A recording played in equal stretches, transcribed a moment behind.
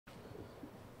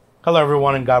Hello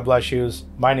everyone and God bless you.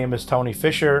 My name is Tony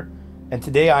Fisher and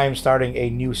today I am starting a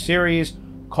new series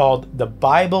called The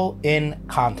Bible in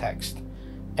Context.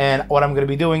 And what I'm going to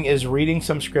be doing is reading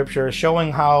some scripture,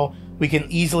 showing how we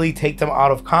can easily take them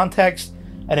out of context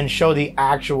and then show the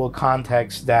actual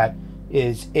context that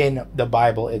is in the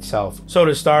Bible itself. So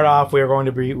to start off, we are going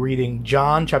to be reading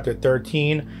John chapter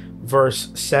 13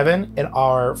 verse 7 in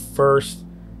our first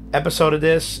episode of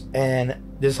this, and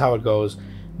this is how it goes.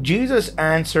 Jesus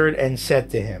answered and said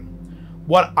to him,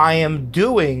 "What I am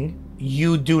doing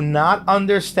you do not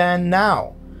understand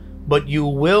now, but you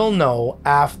will know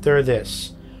after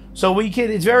this." So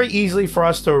it's very easy for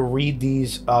us to read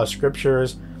these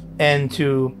scriptures and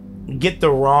to get the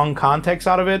wrong context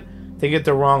out of it, to get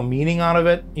the wrong meaning out of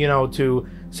it, to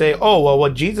say, oh, well,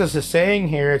 what Jesus is saying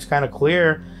here, it's kind of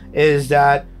clear, is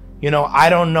that, I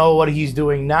don't know what he's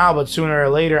doing now, but sooner or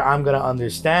later I'm going to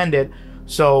understand it.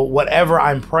 So whatever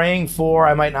I'm praying for,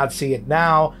 I might not see it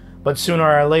now, but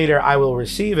sooner or later I will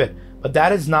receive it. But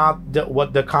that is not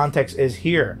what the context is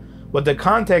here. What the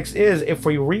context is, if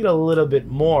we read a little bit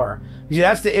more, you see,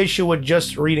 that's the issue with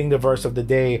just reading the verse of the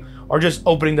day or just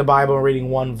opening the Bible and reading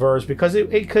one verse, because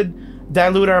it could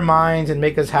dilute our minds and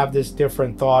make us have this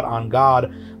different thought on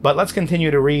God. But let's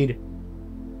continue to read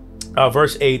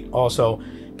verse 8 also.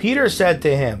 Peter said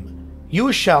to him,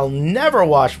 "You shall never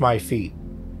wash my feet."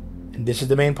 And this is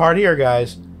the main part here,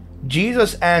 guys.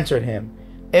 Jesus answered him,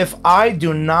 "If I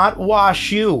do not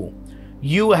wash you,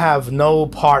 you have no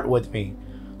part with me."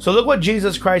 So look what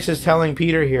Jesus Christ is telling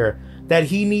Peter here, that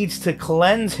he needs to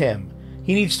cleanse him.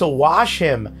 He needs to wash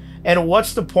him. And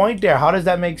what's the point there? How does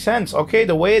that make sense? Okay,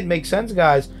 the way it makes sense,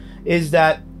 guys, is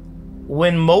that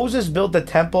when Moses built the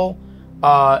temple,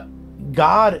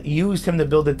 God used him to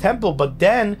build the temple, but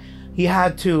then he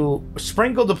had to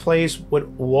sprinkle the place with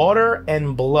water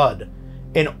and blood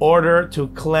in order to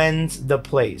cleanse the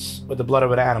place, with the blood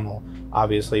of an animal,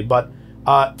 obviously, but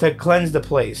to cleanse the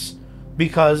place,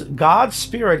 because God's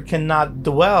Spirit cannot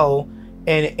dwell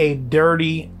in a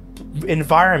dirty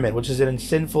environment, which is a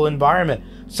sinful environment,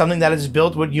 something that is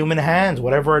built with human hands,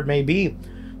 whatever it may be.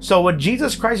 So what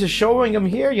Jesus Christ is showing him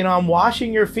here, I'm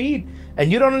washing your feet,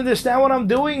 and you don't understand what I'm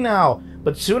doing now,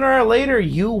 but sooner or later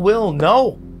you will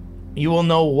know. You will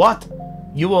know what?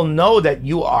 You will know that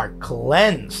you are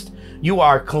cleansed. You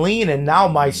are clean, and now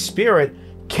my Spirit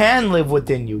can live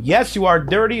within you. Yes, you are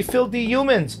dirty, filthy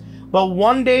humans, but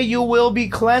one day you will be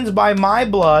cleansed by my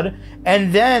blood,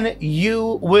 and then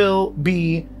you will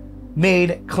be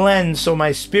made cleansed so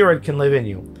my Spirit can live in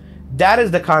you. That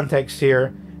is the context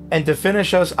here. And to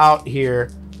finish us out here,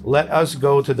 let us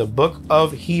go to the book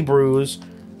of Hebrews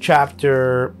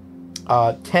chapter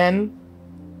 10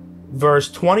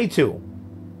 verse 22.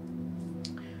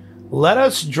 "Let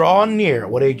us draw near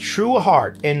with a true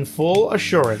heart in full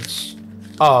assurance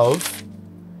of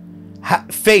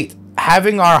faith,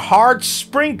 having our hearts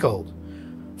sprinkled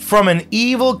from an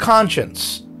evil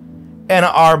conscience and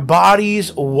our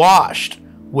bodies washed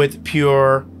with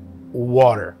pure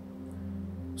water."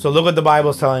 So look what the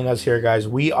Bible is telling us here, guys.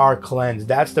 We are cleansed.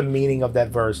 That's the meaning of that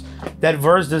verse. That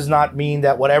verse does not mean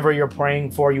that whatever you're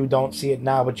praying for, you don't see it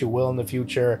now, but you will in the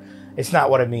future. It's not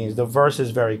what it means. The verse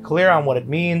is very clear on what it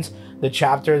means. The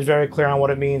chapter is very clear on what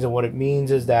it means. And what it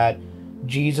means is that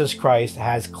Jesus Christ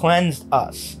has cleansed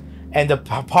us. And the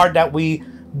part that we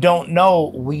don't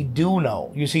know, we do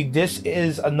know. You see, this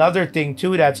is another thing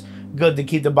too that's good to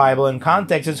keep the Bible in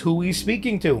context, is who he's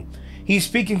speaking to. He's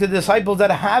speaking to disciples that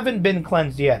haven't been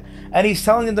cleansed yet. And he's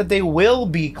telling them that they will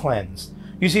be cleansed.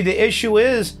 You see, the issue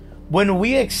is when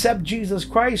we accept Jesus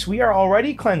Christ, we are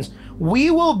already cleansed.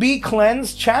 We will be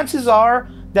cleansed. Chances are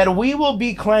that we will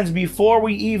be cleansed before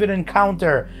we even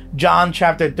encounter John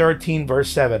chapter 13 verse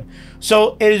 7.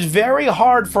 So it is very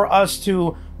hard for us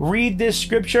to read this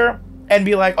scripture and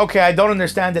be like, okay, I don't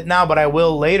understand it now, but I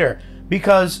will later.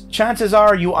 Because chances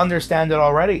are you understand it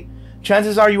already.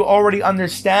 Chances are you already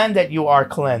understand that you are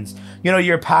cleansed.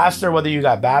 Your pastor, whether you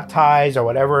got baptized or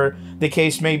whatever the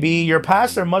case may be, your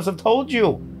pastor must have told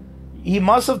you. He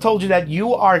must have told you that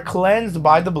you are cleansed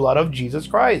by the blood of Jesus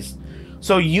Christ.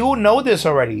 So you know this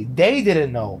already. They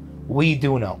didn't know. We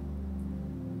do know.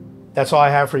 That's all I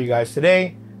have for you guys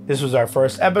today. This was our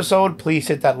first episode. Please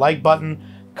hit that like button,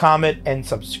 comment, and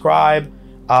subscribe.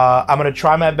 I'm going to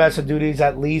try my best to do these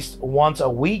at least once a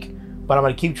week, but I'm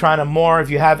going to keep trying them more.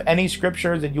 If you have any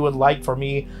scriptures that you would like for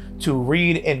me to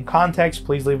read in context,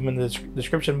 please leave them in the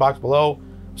description box below.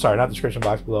 Sorry, not the description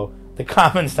box below. The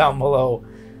comments down below.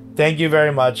 Thank you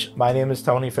very much. My name is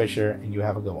Tony Fisher, and you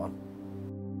have a good one.